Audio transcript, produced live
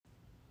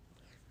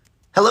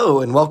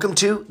Hello and welcome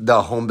to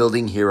The Home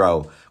Building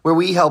Hero, where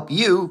we help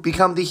you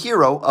become the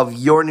hero of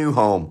your new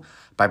home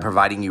by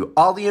providing you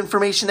all the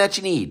information that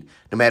you need.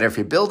 No matter if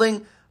you're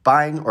building,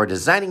 buying, or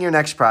designing your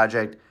next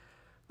project,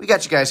 we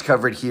got you guys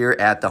covered here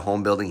at The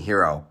Home Building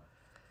Hero.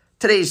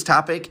 Today's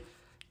topic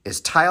is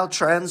tile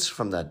trends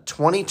from the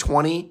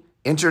 2020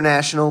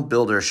 International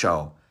Builder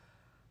Show.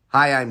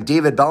 Hi, I'm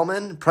David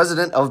Bellman,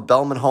 president of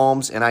Bellman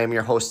Homes, and I am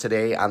your host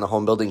today on The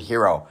Home Building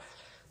Hero.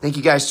 Thank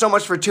you guys so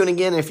much for tuning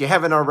in. If you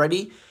haven't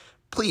already,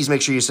 please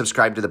make sure you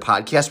subscribe to the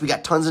podcast. We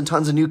got tons and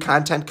tons of new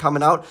content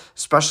coming out,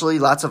 especially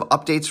lots of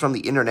updates from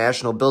the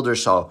International Builder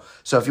Show.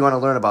 So if you want to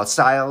learn about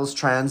styles,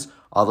 trends,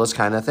 all those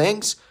kind of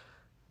things,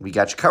 we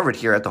got you covered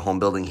here at the Home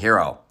Building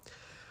Hero.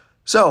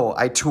 So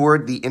I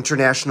toured the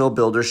International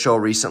Builder Show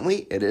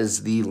recently. It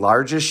is the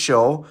largest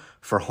show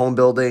for home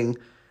building,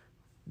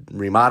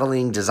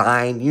 remodeling,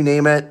 design, you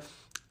name it.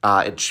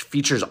 It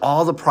features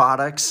all the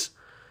products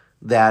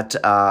that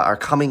are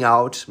coming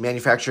out.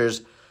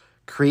 Manufacturers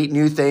create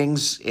new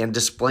things and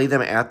display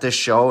them at this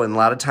show. And a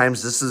lot of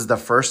times this is the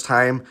first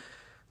time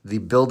the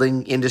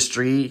building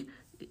industry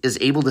is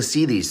able to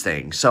see these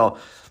things. So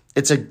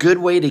it's a good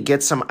way to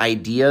get some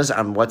ideas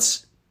on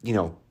what's,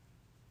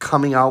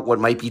 coming out, what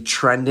might be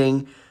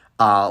trending.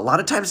 A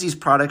lot of times these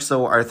products,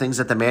 though, are things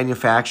that the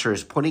manufacturer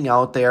is putting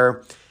out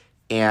there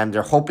and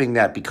they're hoping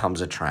that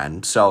becomes a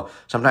trend. So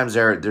sometimes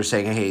they're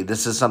saying, hey,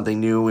 this is something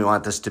new. We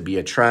want this to be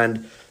a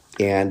trend.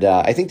 And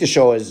I think the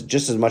show is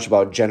just as much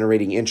about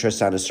generating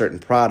interest on a certain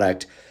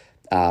product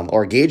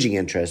or gauging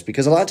interest,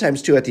 because a lot of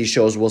times, too, at these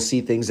shows, we'll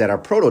see things that are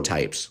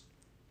prototypes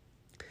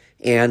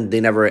and they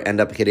never end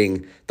up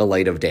hitting the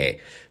light of day.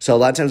 So a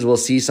lot of times we'll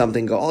see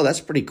something, go, oh, that's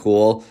pretty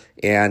cool.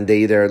 And they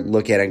either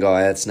look at it and go,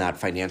 it's not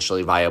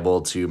financially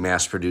viable to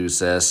mass produce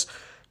this.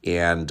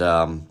 And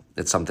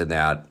it's something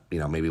that,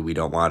 maybe we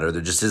don't want, or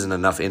there just isn't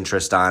enough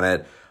interest on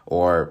it.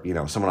 Or,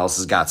 someone else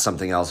has got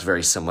something else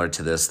very similar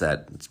to this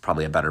that it's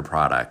probably a better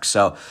product.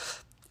 So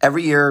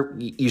every year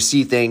you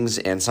see things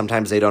and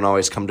sometimes they don't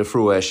always come to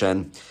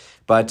fruition.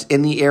 But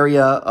in the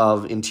area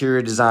of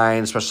interior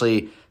design,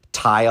 especially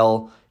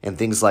tile and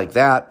things like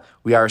that,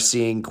 we are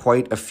seeing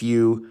quite a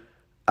few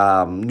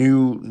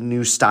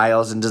new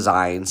styles and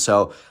designs.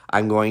 So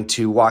I'm going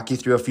to walk you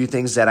through a few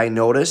things that I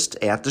noticed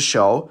at the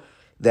show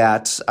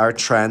that are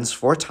trends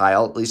for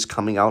tile, at least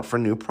coming out for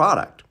new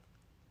product.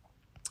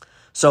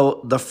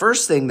 So the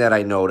first thing that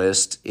I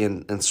noticed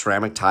in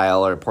ceramic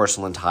tile or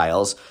porcelain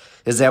tiles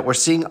is that we're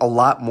seeing a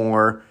lot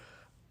more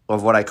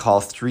of what I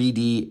call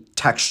 3D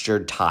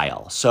textured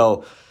tile.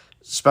 So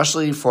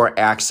especially for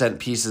accent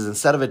pieces,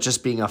 instead of it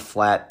just being a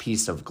flat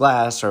piece of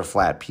glass or a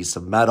flat piece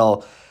of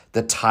metal,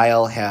 the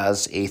tile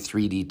has a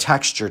 3D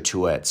texture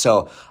to it.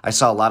 So I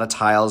saw a lot of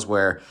tiles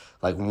where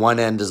like one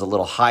end is a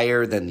little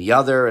higher than the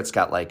other. It's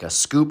got like a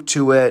scoop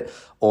to it,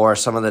 or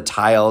some of the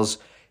tiles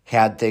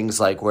had things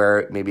like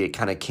where maybe it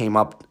kind of came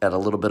up at a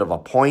little bit of a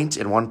point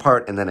in one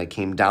part and then it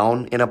came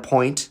down in a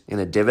point, in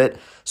a divot,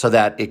 so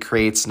that it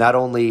creates not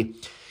only,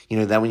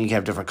 then when you can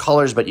have different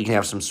colors, but you can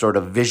have some sort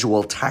of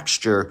visual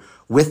texture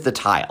with the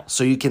tile.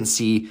 So you can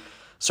see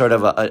sort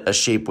of a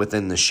shape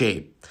within the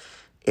shape.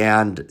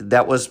 And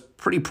that was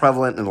pretty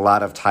prevalent in a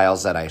lot of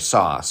tiles that I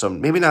saw. So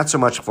maybe not so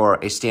much for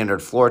a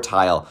standard floor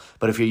tile,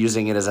 but if you're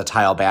using it as a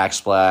tile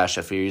backsplash,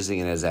 if you're using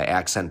it as an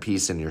accent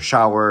piece in your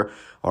shower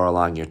or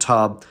along your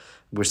tub,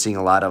 we're seeing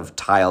a lot of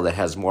tile that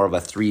has more of a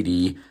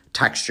 3D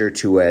texture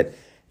to it.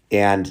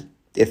 And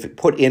if it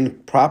put in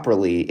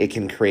properly, it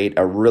can create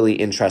a really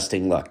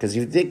interesting look. Because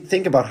you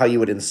think about how you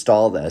would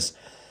install this.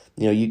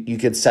 You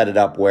could set it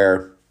up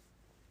where,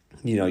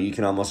 you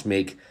can almost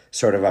make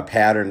sort of a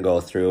pattern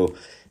go through.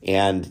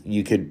 And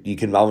you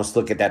can almost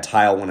look at that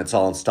tile when it's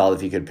all installed.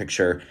 If you could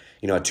picture,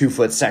 a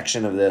 2-foot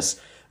section of this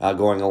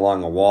going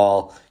along a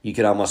wall, you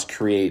could almost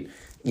create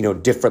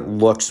different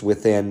looks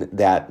within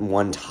that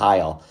one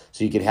tile.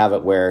 So you could have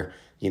it where,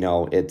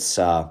 it's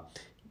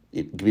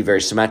it could be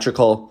very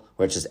symmetrical,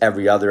 where it's just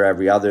every other,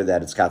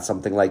 that it's got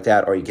something like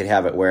that. Or you could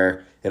have it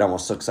where it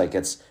almost looks like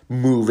it's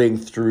moving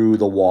through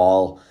the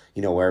wall,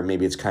 where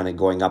maybe it's kind of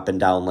going up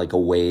and down like a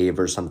wave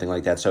or something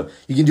like that. So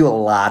you can do a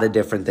lot of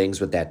different things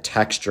with that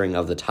texturing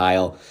of the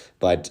tile,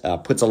 but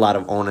puts a lot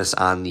of onus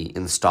on the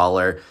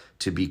installer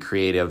to be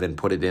creative and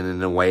put it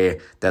in a way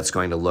that's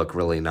going to look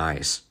really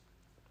nice.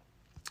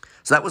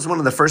 So that was one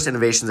of the first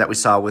innovations that we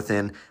saw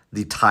within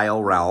the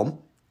tile realm.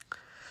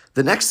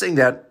 The next thing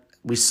that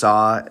we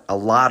saw a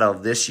lot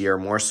of this year,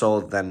 more so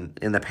than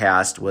in the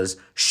past, was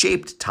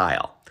shaped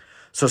tile.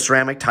 So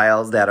ceramic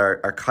tiles that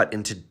are cut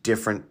into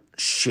different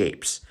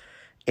shapes.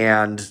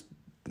 And,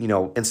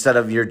 instead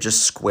of your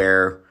just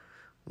square,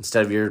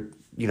 instead of your,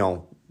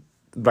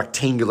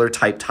 rectangular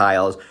type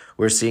tiles,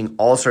 we're seeing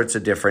all sorts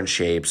of different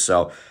shapes.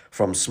 So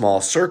from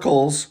small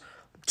circles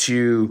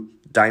to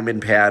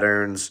diamond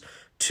patterns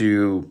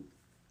to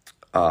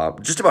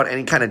just about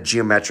any kind of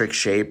geometric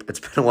shape. It's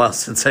been a while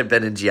since I've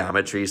been in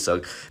geometry,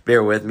 so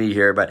bear with me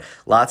here. But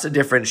lots of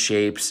different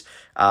shapes,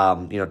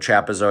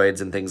 trapezoids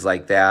and things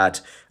like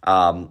that.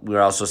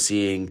 We're also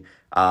seeing,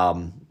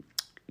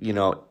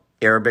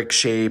 Arabic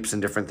shapes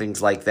and different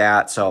things like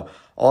that. So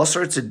all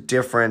sorts of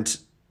different,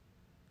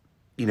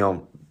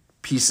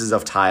 pieces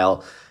of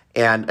tile.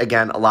 And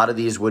again, a lot of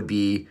these would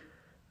be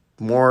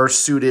more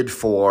suited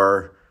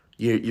for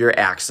your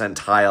accent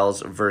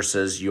tiles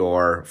versus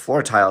your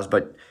floor tiles,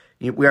 but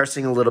we are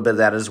seeing a little bit of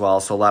that as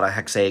well. So a lot of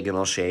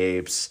hexagonal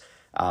shapes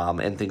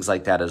and things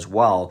like that as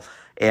well.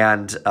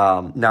 And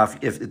now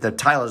if the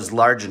tile is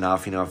large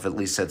enough, if at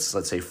least it's,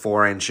 let's say,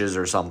 4 inches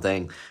or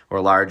something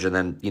or larger,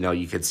 then,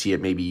 you could see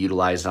it maybe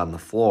utilized on the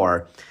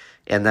floor.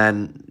 And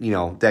then,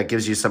 that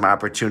gives you some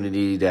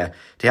opportunity to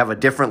have a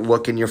different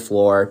look in your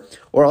floor,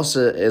 or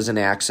also as an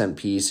accent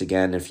piece.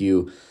 Again, if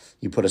you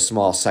put a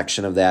small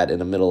section of that in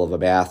the middle of a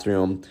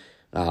bathroom,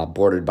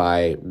 bordered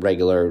by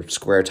regular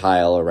square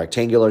tile or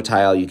rectangular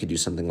tile, you could do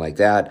something like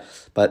that.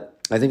 But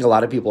I think a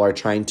lot of people are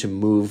trying to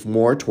move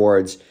more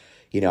towards,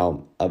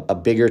 a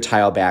bigger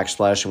tile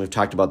backsplash. And we've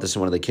talked about this in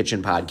one of the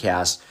kitchen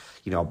podcasts.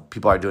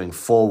 People are doing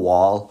full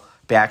wall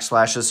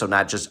backsplashes, so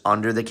not just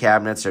under the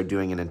cabinets, they're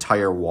doing an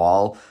entire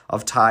wall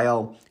of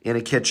tile in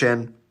a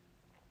kitchen,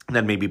 and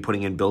then maybe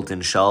putting in built-in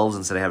shelves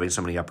instead of having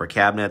so many upper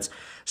cabinets.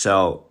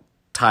 So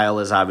tile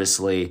is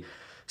obviously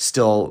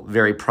still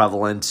very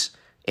prevalent,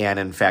 and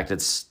in fact,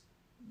 it's,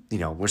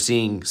 we're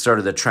seeing sort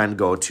of the trend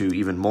go to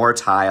even more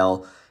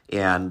tile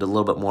and a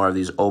little bit more of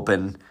these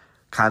open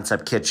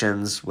concept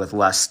kitchens with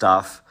less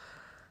stuff.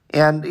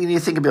 And you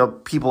think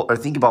about people's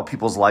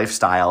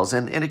lifestyles,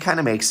 and it kind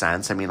of makes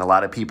sense. I mean, a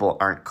lot of people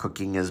aren't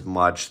cooking as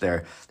much.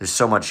 There's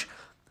so much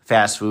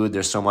fast food.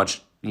 There's so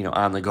much,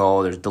 on the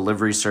go. There's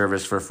delivery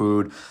service for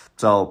food.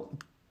 So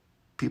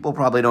people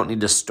probably don't need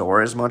to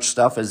store as much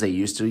stuff as they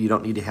used to. You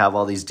don't need to have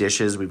all these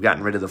dishes. We've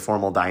gotten rid of the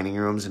formal dining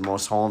rooms in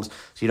most homes,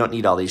 so you don't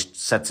need all these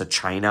sets of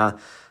china.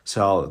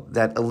 So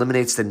that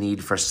eliminates the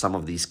need for some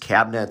of these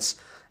cabinets,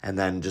 and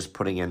then just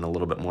putting in a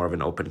little bit more of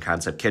an open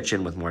concept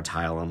kitchen with more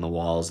tile on the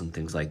walls and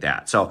things like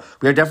that. So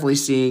we are definitely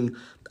seeing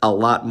a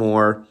lot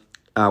more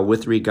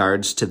with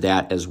regards to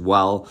that as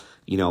well.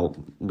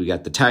 We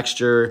got the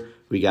texture,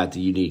 we got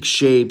the unique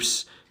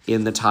shapes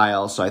in the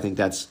tile. So I think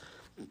that's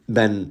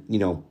been,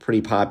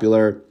 pretty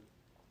popular.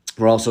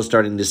 We're also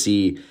starting to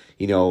see,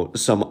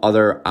 some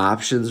other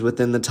options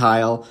within the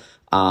tile.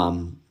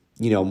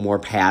 More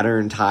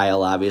pattern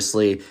tile,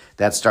 obviously.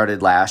 That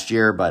started last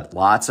year, but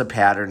lots of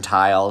pattern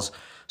tiles.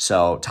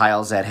 So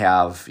tiles that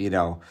have,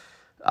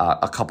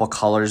 a couple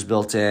colors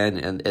built in,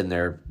 and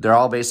they're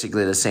all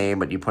basically the same,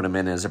 but you put them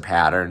in as a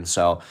pattern.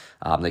 So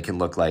they can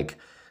look like,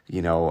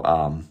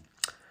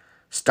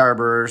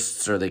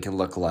 starbursts, or they can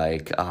look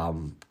like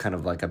kind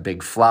of like a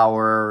big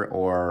flower,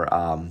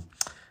 or,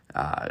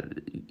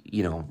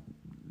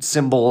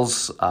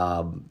 symbols,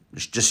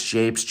 just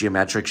shapes,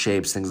 geometric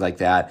shapes, things like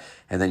that.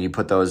 And then you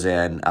put those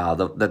in.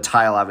 The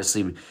tile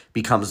obviously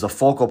becomes the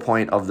focal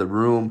point of the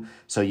room.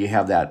 So you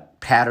have that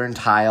pattern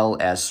tile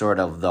as sort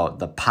of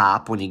the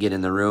pop when you get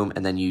in the room.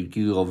 And then you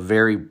go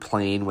very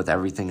plain with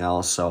everything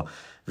else. So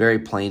very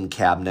plain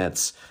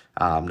cabinets,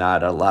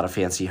 not a lot of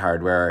fancy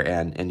hardware.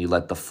 And you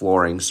let the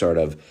flooring sort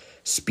of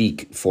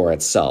speak for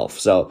itself.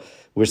 So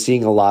we're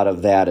seeing a lot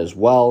of that as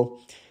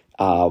well.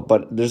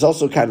 But there's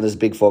also kind of this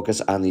big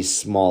focus on these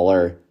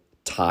smaller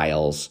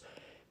tiles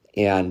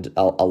and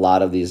a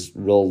lot of these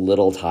real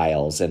little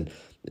tiles. And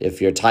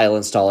if you're a tile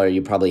installer,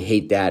 you probably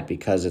hate that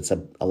because it's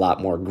a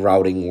lot more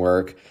grouting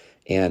work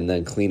and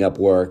then cleanup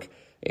work.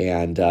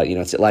 And,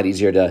 it's a lot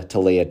easier to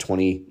lay a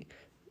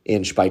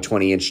 20-inch by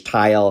 20-inch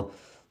tile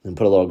and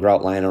put a little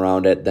grout line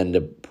around it than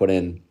to put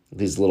in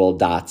these little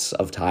dots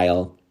of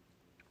tile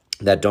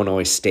that don't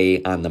always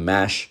stay on the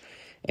mesh.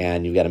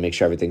 And you've got to make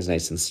sure everything's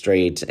nice and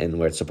straight and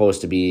where it's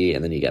supposed to be.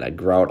 And then you got to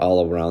grout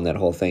all around that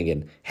whole thing,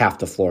 and half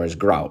the floor is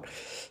grout.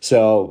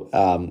 So,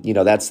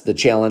 that's the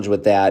challenge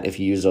with that if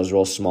you use those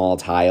real small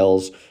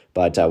tiles.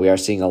 But we are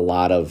seeing a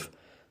lot of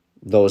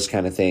those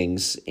kind of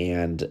things.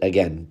 And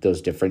again,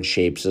 those different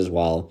shapes as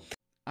well.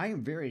 I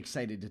am very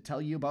excited to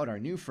tell you about our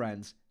new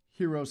friends,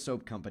 Hero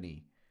Soap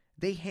Company.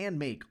 They hand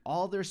make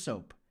all their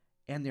soap,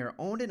 and they're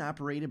owned and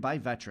operated by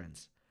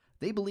veterans.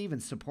 They believe in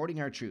supporting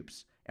our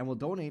troops and will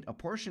donate a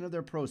portion of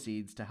their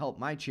proceeds to help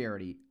my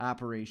charity,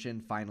 Operation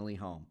Finally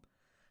Home.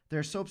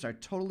 Their soaps are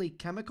totally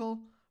chemical,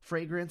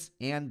 fragrance,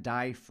 and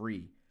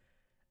dye-free.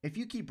 If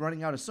you keep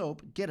running out of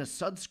soap, get a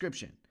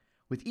subscription.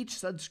 With each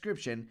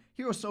subscription,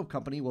 Hero Soap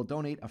Company will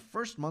donate a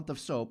first month of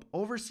soap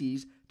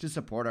overseas to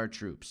support our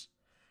troops.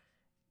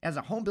 As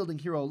a Home Building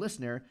Hero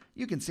listener,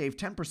 you can save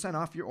 10%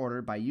 off your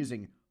order by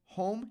using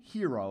Home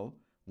Hero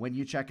when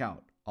you check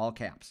out, all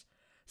caps.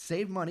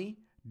 Save money,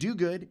 do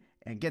good,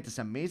 and get this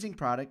amazing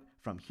product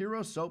from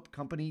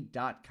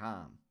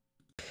HeroSoapCompany.com.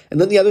 And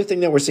then the other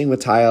thing that we're seeing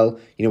with tile,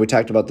 we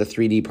talked about the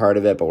 3D part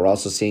of it, but we're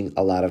also seeing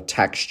a lot of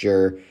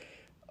texture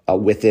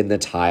within the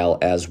tile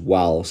as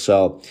well.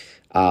 So,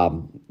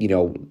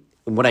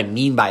 what I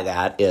mean by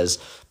that is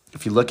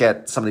if you look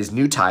at some of these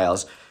new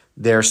tiles,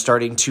 they're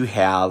starting to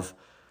have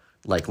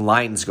like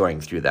lines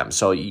going through them.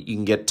 So you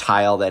can get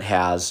tile that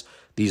has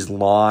these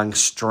long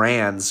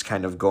strands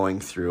kind of going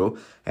through.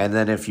 And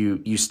then if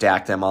you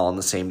stack them all in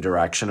the same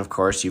direction, of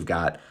course, you've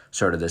got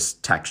sort of this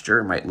texture.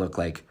 It might look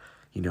like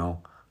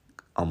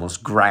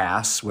almost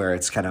grass where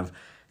it's kind of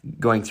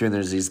going through and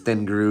there's these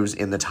thin grooves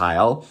in the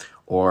tile,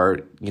 or,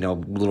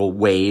 little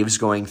waves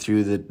going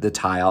through the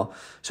tile.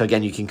 So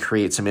again, you can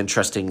create some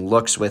interesting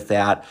looks with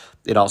that.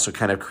 It also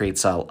kind of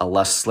creates a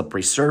less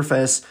slippery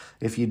surface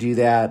if you do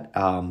that.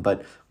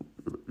 But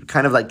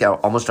kind of like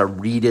almost a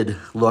reeded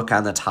look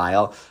on the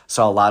tile.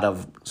 So a lot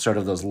of sort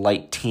of those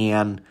light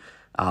tan,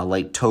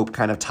 light taupe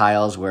kind of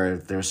tiles where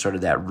there's sort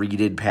of that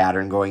reeded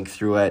pattern going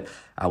through it.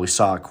 We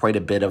saw quite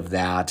a bit of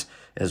that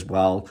as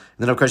well. And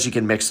then of course you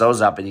can mix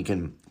those up and you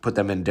can put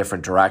them in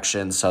different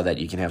directions so that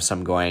you can have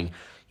some going,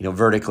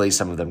 vertically,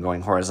 some of them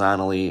going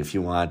horizontally if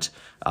you want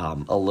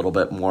a little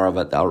bit more of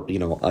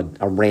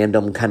a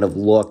random kind of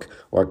look,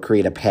 or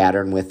create a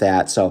pattern with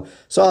that. So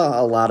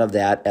a lot of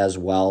that as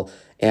well.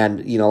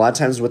 And, a lot of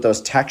times with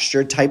those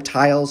textured type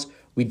tiles,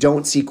 we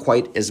don't see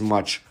quite as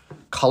much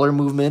color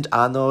movement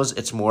on those.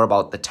 It's more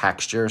about the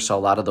texture. So a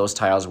lot of those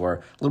tiles were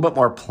a little bit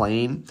more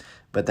plain,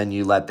 but then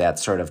you let that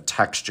sort of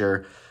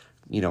texture,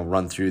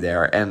 run through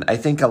there. And I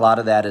think a lot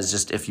of that is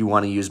just if you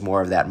want to use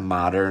more of that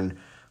modern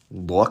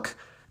look,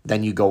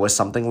 then you go with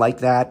something like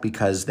that,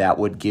 because that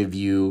would give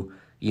you,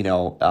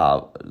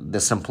 the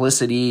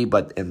simplicity,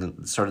 but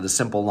in sort of the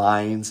simple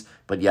lines,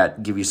 but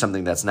yet give you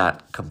something that's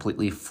not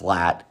completely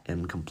flat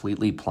and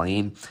completely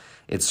plain.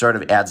 It sort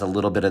of adds a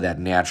little bit of that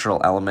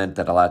natural element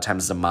that a lot of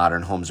times the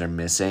modern homes are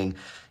missing,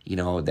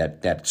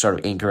 that sort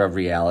of anchor of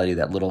reality,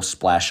 that little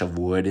splash of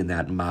wood in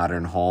that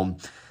modern home,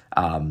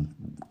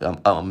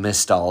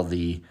 amidst all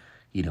the,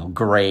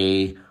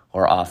 gray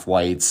or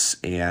off-whites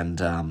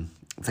and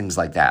things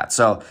like that.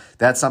 So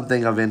that's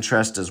something of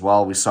interest as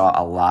well. We saw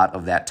a lot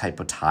of that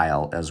type of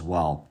tile as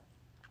well.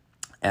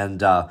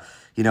 And,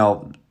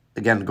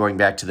 again, going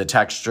back to the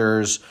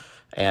textures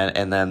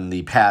and then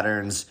the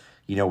patterns,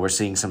 we're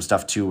seeing some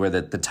stuff too where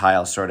the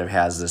tile sort of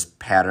has this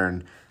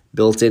pattern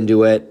built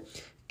into it,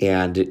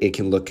 and it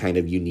can look kind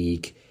of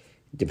unique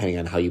depending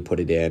on how you put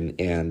it in.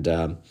 And,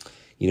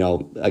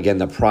 again,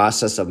 the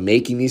process of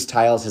making these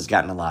tiles has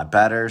gotten a lot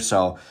better.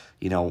 So,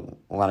 a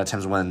lot of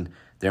times when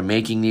they're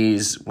making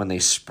these, when they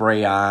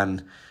spray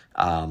on,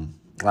 a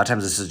lot of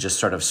times this is just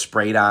sort of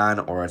sprayed on,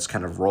 or it's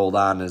kind of rolled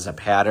on as a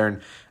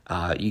pattern.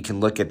 You can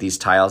look at these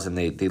tiles and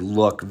they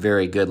look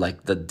very good.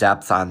 Like the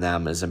depth on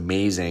them is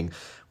amazing,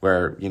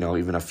 where,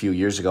 even a few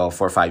years ago,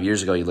 4 or 5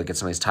 years ago, you look at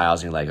some of these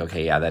tiles and you're like,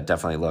 okay, yeah, that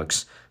definitely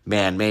looks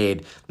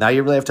man-made. Now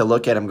you really have to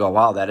look at them and go,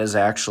 wow, that is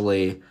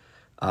actually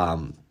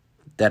a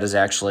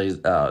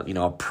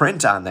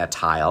print on that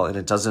tile, and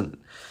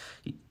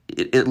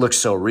it looks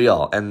so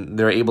real. And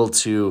they're able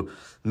to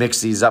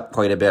mix these up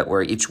quite a bit,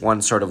 where each one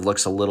sort of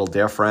looks a little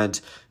different.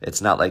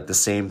 It's not like the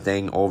same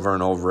thing over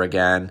and over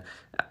again,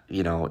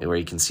 where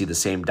you can see the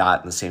same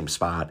dot in the same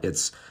spot.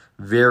 It's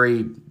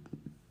very,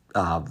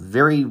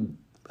 very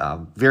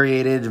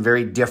variated and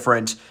very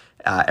different.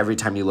 Every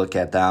time you look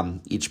at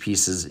them, each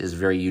piece is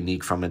very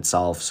unique from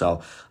itself.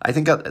 So I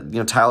think,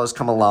 tile has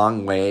come a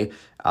long way.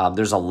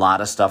 There's a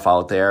lot of stuff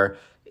out there.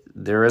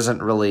 There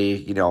isn't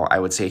really, I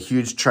would say a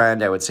huge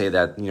trend. I would say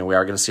that, we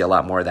are going to see a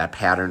lot more of that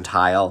pattern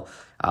tile.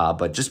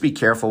 But just be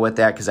careful with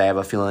that, because I have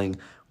a feeling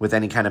with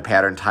any kind of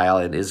pattern tile,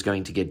 it is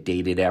going to get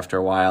dated after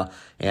a while.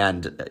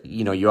 And,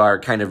 you are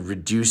kind of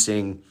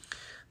reducing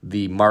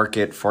the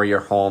market for your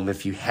home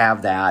if you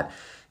have that,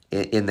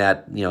 in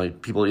that,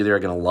 people either are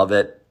going to love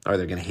it or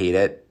they're going to hate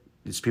it.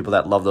 These people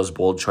that love those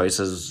bold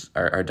choices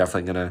are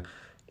definitely going to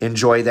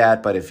enjoy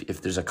that. But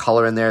if there's a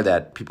color in there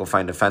that people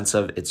find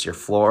offensive, it's your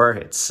floor.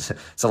 It's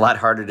a lot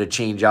harder to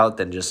change out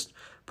than just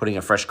putting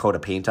a fresh coat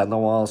of paint on the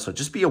wall. So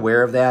just be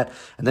aware of that.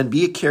 And then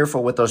be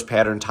careful with those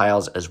pattern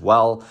tiles as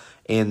well,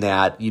 in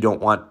that you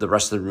don't want the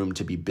rest of the room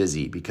to be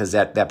busy, because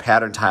that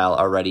pattern tile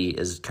already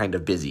is kind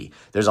of busy.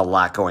 There's a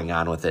lot going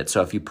on with it.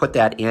 So if you put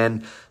that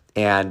in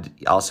and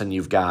all of a sudden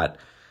you've got,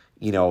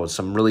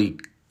 some really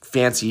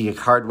fancy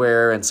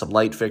hardware and some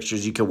light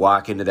fixtures, you could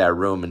walk into that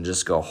room and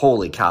just go,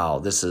 holy cow,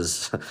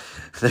 there's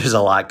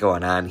a lot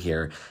going on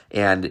here.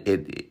 And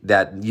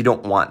that you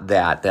don't want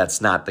that.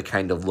 That's not the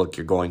kind of look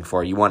you're going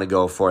for. You want to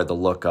go for the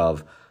look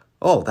of,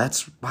 oh,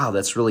 that's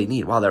really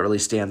neat. Wow, that really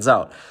stands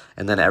out.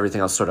 And then everything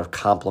else sort of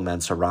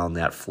complements around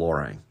that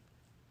flooring.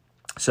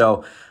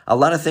 So a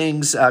lot of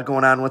things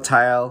going on with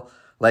tile.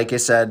 Like I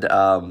said,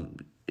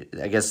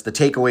 I guess the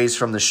takeaways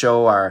from the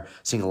show are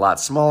seeing a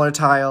lot smaller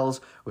tiles.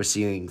 We're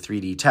seeing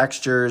 3D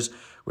textures.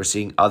 We're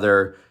seeing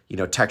other,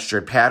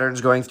 textured patterns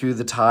going through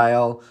the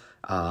tile.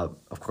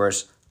 Of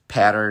course,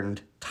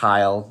 patterned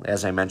tile,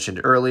 as I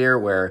mentioned earlier,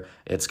 where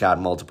it's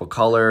got multiple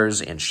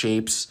colors and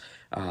shapes,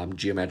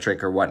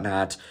 geometric or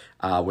whatnot.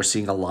 We're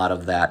seeing a lot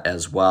of that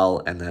as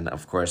well. And then,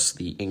 of course,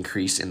 the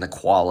increase in the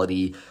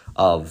quality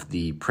of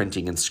the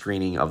printing and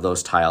screening of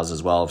those tiles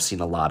as well. I've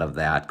seen a lot of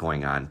that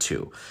going on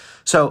too.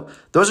 So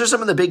those are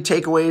some of the big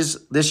takeaways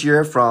this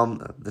year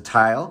from the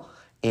tile.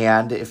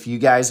 And if you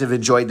guys have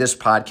enjoyed this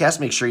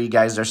podcast, make sure you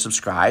guys are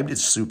subscribed.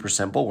 It's super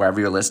simple. Wherever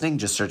you're listening,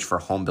 just search for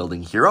Home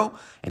Building Hero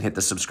and hit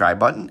the subscribe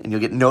button, and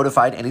you'll get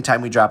notified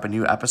anytime we drop a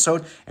new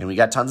episode. And we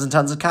got tons and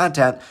tons of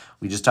content.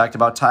 We just talked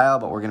about tile,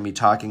 but we're going to be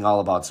talking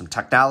all about some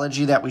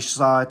technology that we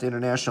saw at the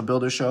International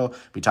Builder Show. We'll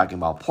be talking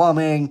about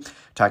plumbing,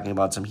 talking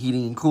about some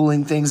heating and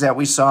cooling things that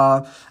we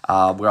saw.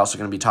 We're also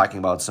going to be talking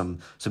about some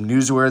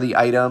newsworthy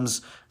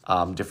items,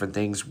 different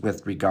things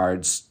with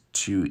regards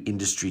to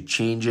industry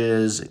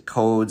changes,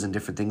 codes, and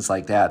different things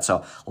like that.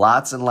 So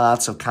lots and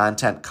lots of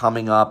content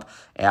coming up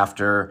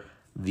after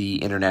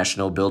the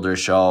International Builder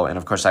Show. And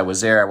of course, I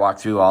was there. I walked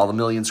through all the 1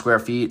 million square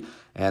feet,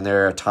 and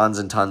there are tons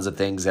and tons of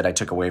things that I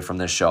took away from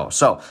this show.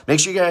 So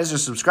make sure you guys are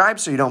subscribed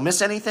so you don't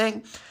miss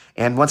anything.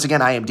 And once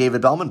again, I am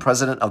David Bellman,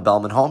 president of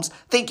Bellman Homes.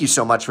 Thank you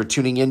so much for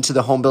tuning in to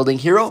the Home Building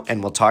Hero,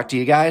 and we'll talk to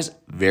you guys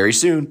very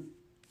soon.